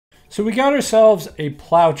So we got ourselves a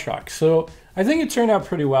plow truck. So I think it turned out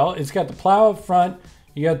pretty well. It's got the plow up front,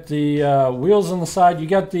 you got the wheels on the side, you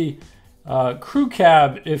got the crew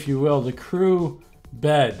cab, if you will, the crew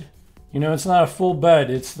bed. You know, it's not a full bed,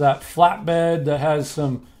 it's that flat bed that has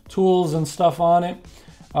some tools and stuff on it.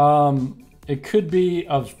 It could be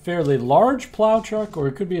a fairly large plow truck or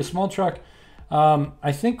it could be a small truck.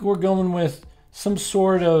 I think we're going with some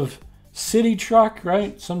sort of city truck,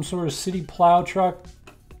 right? Some sort of city plow truck.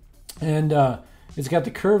 And it's got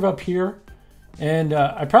the curve up here. And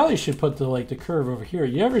I probably should put the curve over here.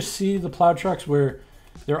 You ever see the plow trucks where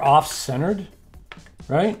they're off-centered,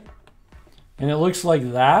 right? And it looks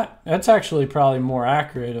like that. That's actually probably more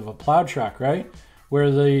accurate of a plow truck, right? Where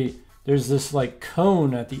there's this like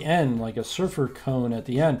cone at the end, like a surfer cone at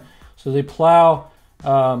the end. So they plow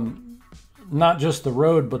not just the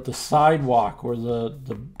road, but the sidewalk or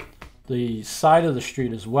the side of the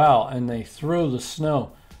street as well. And they throw the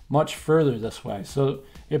snow much further this way. So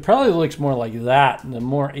it probably looks more like that, the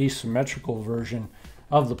more asymmetrical version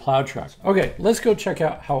of the plow trucks. Okay, let's go check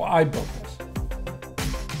out how I built this.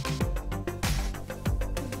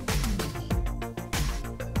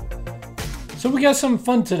 So we got some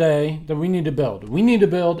fun today that we need to build. We need to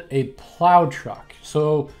build a plow truck.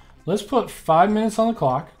 So let's put 5 minutes on the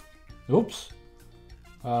clock. Oops.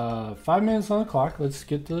 5 minutes on the clock. Let's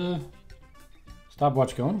get the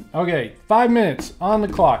stopwatch going. Okay, 5 minutes on the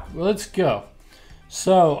clock. Let's go.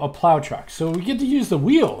 So a plow truck. So we get to use the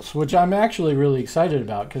wheels, which I'm actually really excited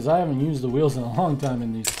about because I haven't used the wheels in a long time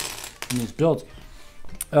in these builds.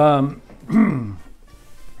 You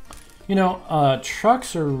know,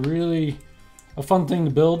 trucks are really a fun thing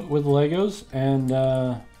to build with Legos, and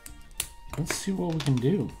let's see what we can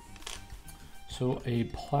do. So a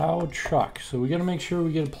plow truck. So we got to make sure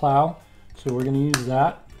we get a plow. So we're going to use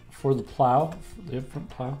that for the plow, for the front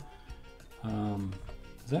plow.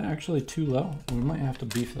 Is that actually too low? We might have to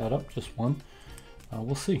beef that up just one.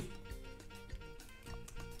 We'll see.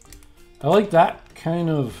 I like that kind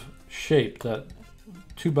of shape, that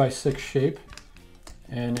 2x6 shape.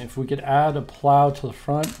 And if we could add a plow to the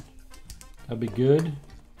front, that'd be good.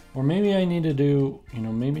 Or maybe I need to do, you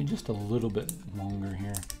know, maybe just a little bit longer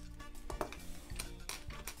here.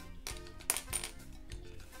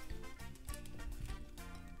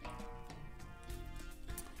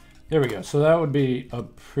 There we go. So that would be a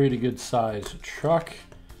pretty good size truck.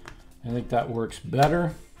 I think that works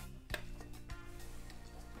better.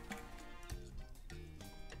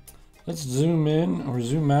 Let's zoom in or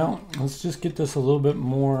zoom out. Let's just get this a little bit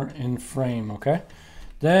more in frame, okay?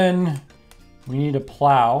 Then we need a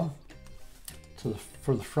plow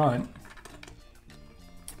for the front.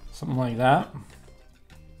 Something like that.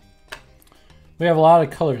 We have a lot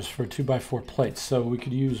of colors for 2x4 plates, so we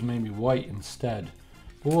could use maybe white instead.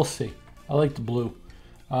 But we'll see. I like the blue.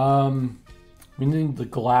 We need the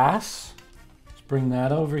glass. Let's bring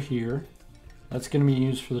that over here. That's going to be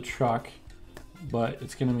used for the truck, but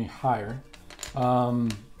it's going to be higher.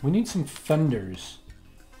 We need some fenders.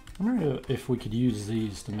 I wonder if we could use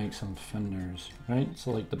these to make some fenders, right?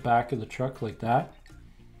 So like the back of the truck like that.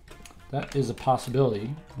 That is a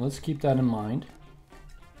possibility. Let's keep that in mind.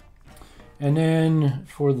 And then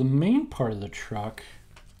for the main part of the truck,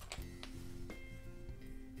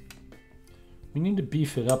 we need to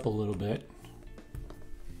beef it up a little bit,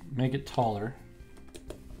 make it taller,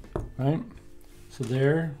 right? So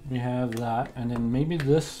there we have that, and then maybe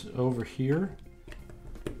this over here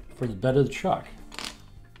for the bed of the truck.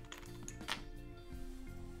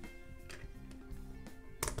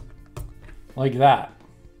 Like that.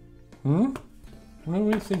 What do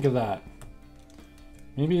we think of that?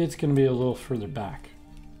 Maybe it's going to be a little further back.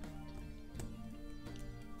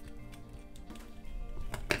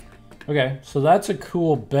 Okay, so that's a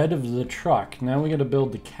cool bed of the truck. Now we got to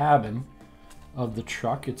build the cabin of the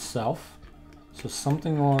truck itself. So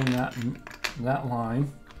something along that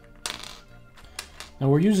line. Now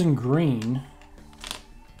we're using green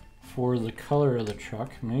for the color of the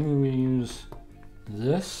truck. Maybe we use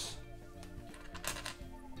this.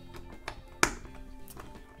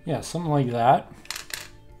 Yeah, something like that.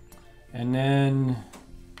 And then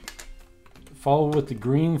follow with the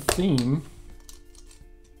green theme.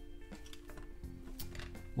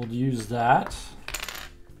 We'll use that.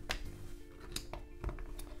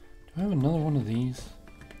 Do I have another one of these?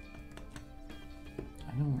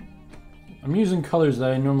 I'm using colors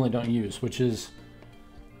that I normally don't use, which is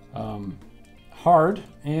hard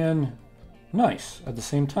and nice at the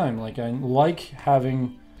same time. Like I like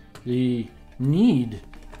having the need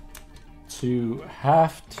to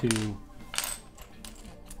have to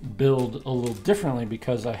build a little differently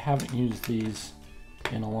because I haven't used these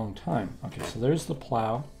in a long time. Okay, so there's the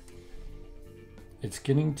plow. it's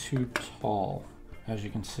getting too tall, as you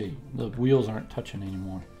can see. The wheels aren't touching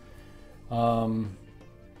anymore.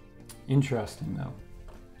 Interesting though.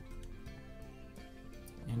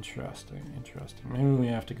 Interesting. Maybe we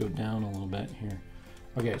have to go down a little bit here.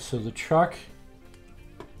 Okay, so the truck,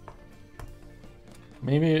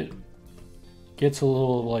 maybe it gets a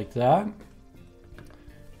little like that.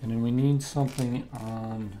 And then we need something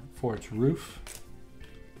on for its roof.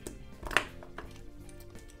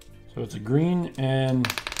 So it's a green and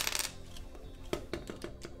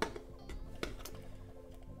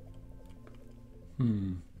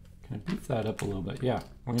can I beef that up a little bit? Yeah,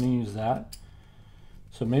 we're gonna use that.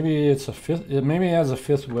 So maybe it's a fifth, maybe it has a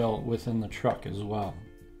fifth wheel within the truck as well.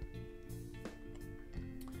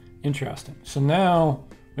 Interesting. So now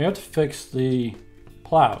we have to fix the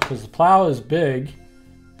plow, because the plow is big,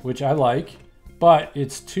 which I like, but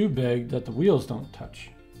it's too big that the wheels don't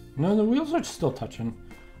touch. No, the wheels are still touching,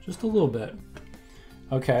 just a little bit.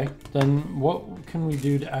 Okay, then what can we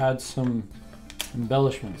do to add some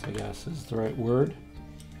embellishments, I guess is the right word.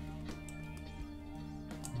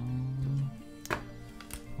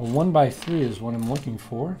 A 1x3 is what I'm looking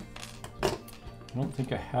for. I don't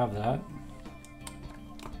think I have that.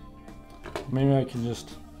 Maybe I can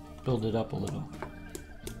just build it up a little.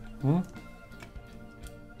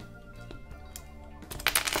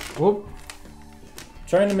 Whoop.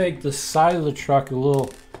 Trying to make the side of the truck a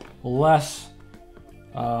little less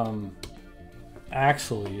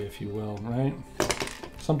axle-y, if you will, right?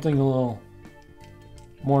 Something a little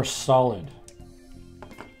more solid.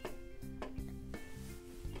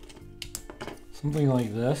 Something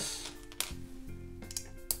like this.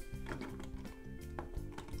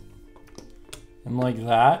 And like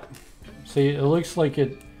that. See, it looks like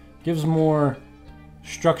it gives more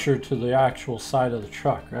structure to the actual side of the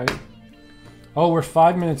truck, right? Oh, we're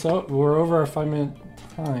 5 minutes out. We're over our 5-minute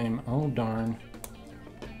time. Oh, darn.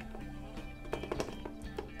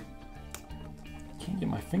 Can't get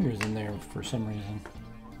my fingers in there for some reason.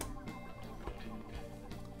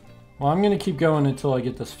 Well, I'm going to keep going until I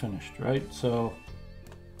get this finished, right? So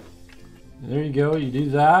there you go. You do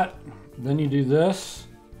that. Then you do this.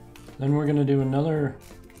 Then we're going to do another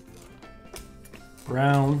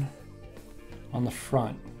brown on the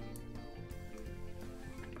front.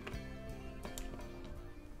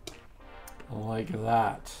 Like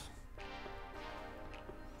that.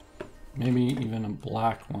 Maybe even a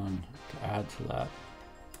black one to add to that.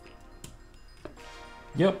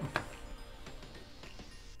 Yep.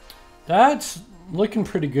 That's looking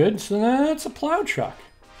pretty good. So that's a plow truck.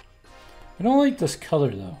 I don't like this color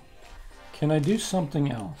though. Can I do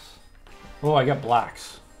something else? Oh, I got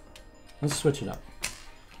blacks. Let's switch it up.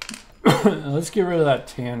 Let's get rid of that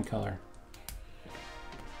tan color.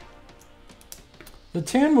 The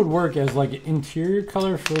tan would work as like an interior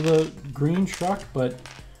color for the green truck, but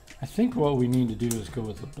I think what we need to do is go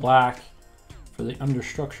with the black for the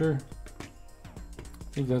understructure.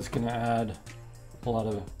 I think that's gonna add a lot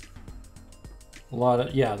of,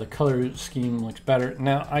 yeah, the color scheme looks better.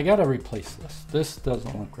 Now I gotta replace this. This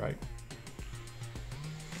doesn't look right.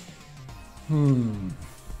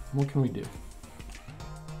 What can we do?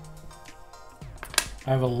 I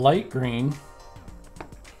have a light green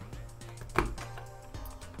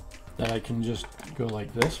that I can just go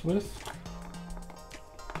like this with.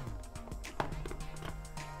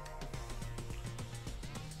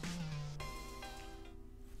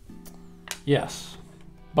 Yes,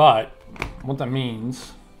 but what that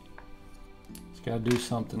means, it's got to do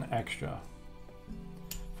something extra.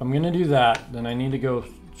 If I'm going to do that, then I need to go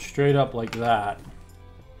straight up like that.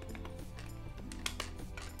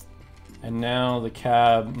 And now the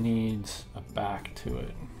cab needs a back to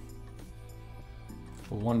it.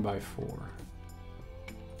 A 1x4.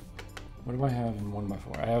 What do I have in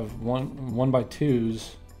 1x4? I have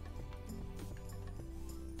 1x2s.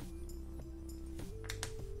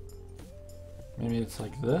 Maybe it's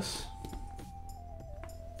like this.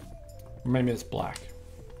 Or maybe it's black.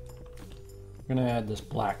 I'm gonna add this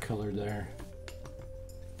black color there.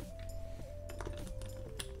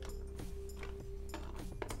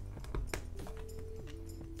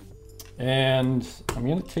 And I'm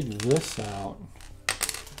gonna take this out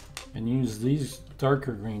and use these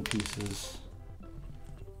darker green pieces.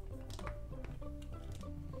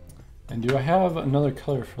 And do I have another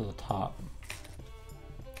color for the top?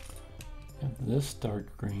 I have this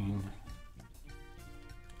dark green.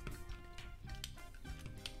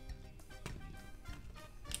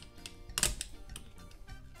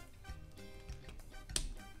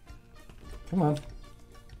 Come on.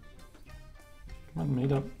 Come on,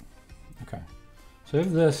 made up. Okay. So I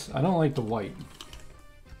have this. I don't like the white.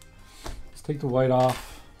 Let's take the white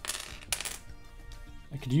off.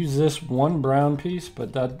 I could use this one brown piece,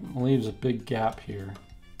 but that leaves a big gap here.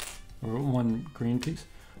 Or one green piece.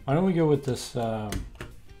 Why don't we go with this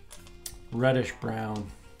reddish brown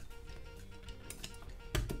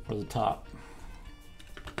for the top.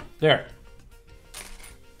 There.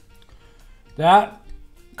 That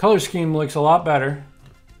color scheme looks a lot better.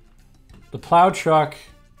 The plow truck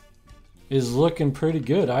is looking pretty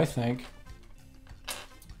good, I think.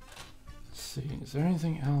 Let's see, is there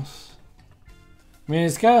anything else? I mean,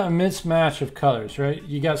 it's got a mismatch of colors, right?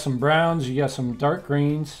 You got some browns, you got some dark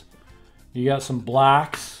greens, you got some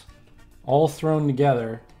blacks, all thrown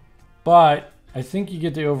together. But I think you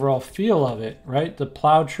get the overall feel of it, right? The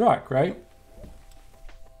plow truck, right?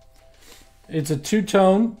 It's a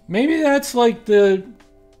two-tone. Maybe that's like the,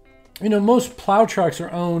 you know, most plow trucks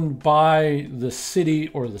are owned by the city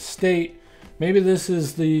or the state. Maybe this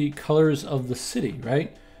is the colors of the city,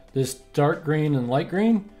 right? This dark green and light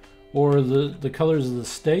green, or the colors of the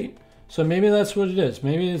state. So maybe that's what it is.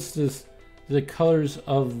 Maybe it's this, the colors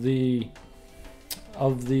of the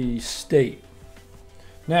state.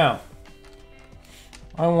 Now,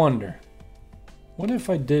 I wonder, what if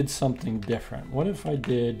I did something different? What if I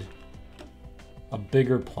did a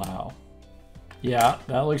bigger plow? Yeah,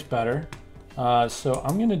 that looks better. So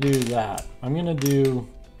I'm gonna do that. I'm gonna do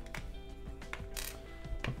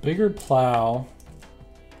a bigger plow.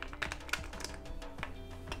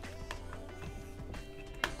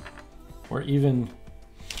 Or even,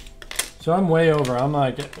 so I'm way over.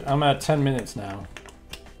 I'm at 10 minutes now.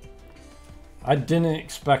 I didn't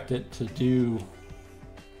expect it to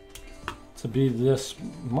be this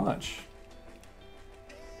much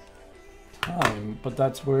time, but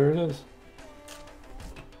that's where it is.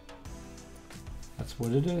 That's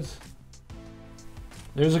what it is.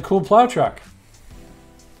 There's a cool plow truck.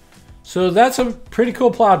 So that's a pretty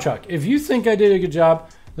cool plow truck. If you think I did a good job,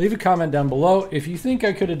 leave a comment down below. If you think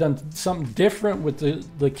I could have done something different with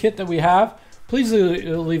the kit that we have, please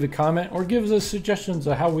leave a comment or give us suggestions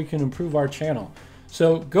of how we can improve our channel.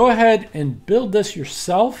 So go ahead and build this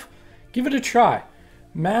yourself. Give it a try.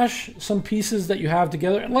 Mash some pieces that you have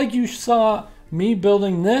together. Like you saw me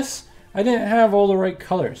building this, I didn't have all the right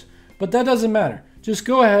colors, but that doesn't matter. Just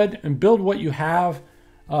go ahead and build what you have,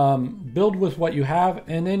 build with what you have,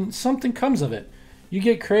 and then something comes of it. You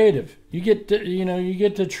get creative. You get to, you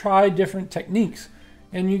get to try different techniques,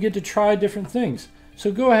 and you get to try different things.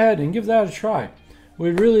 So go ahead and give that a try.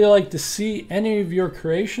 We'd really like to see any of your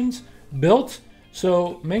creations built.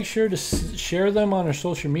 So make sure to share them on our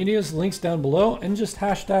social medias, links down below, and just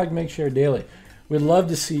hashtag MakeShareDaily. We'd love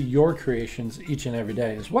to see your creations each and every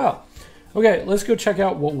day as well. Okay, let's go check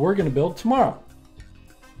out what we're going to build tomorrow.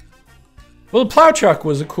 Well, the plow truck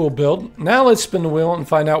was a cool build. Now let's spin the wheel and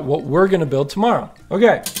find out what we're going to build tomorrow.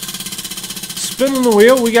 Okay, spinning the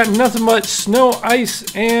wheel, we got nothing but snow,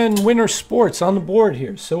 ice, and winter sports on the board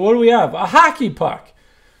here. So what do we have? A hockey puck.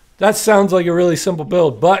 That sounds like a really simple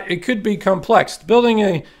build, but it could be complex.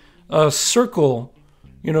 Building a circle,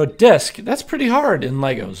 a disc, that's pretty hard in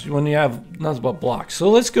Legos when you have nothing but blocks. So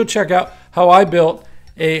let's go check out how I built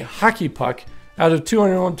a hockey puck out of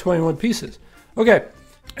 221 pieces. Okay,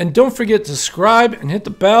 and don't forget to subscribe and hit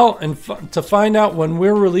the bell and to find out when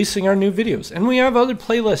we're releasing our new videos. And we have other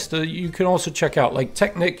playlists that you can also check out, like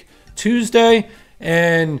Technic Tuesday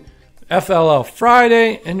and FLL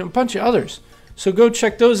Friday and a bunch of others. So go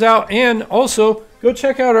check those out, and also go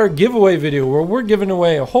check out our giveaway video where we're giving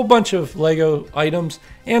away a whole bunch of Lego items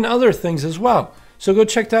and other things as well. So go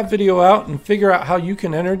check that video out and figure out how you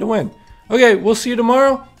can enter to win. Okay, we'll see you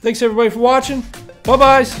tomorrow. Thanks everybody for watching.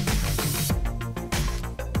 Bye-bye.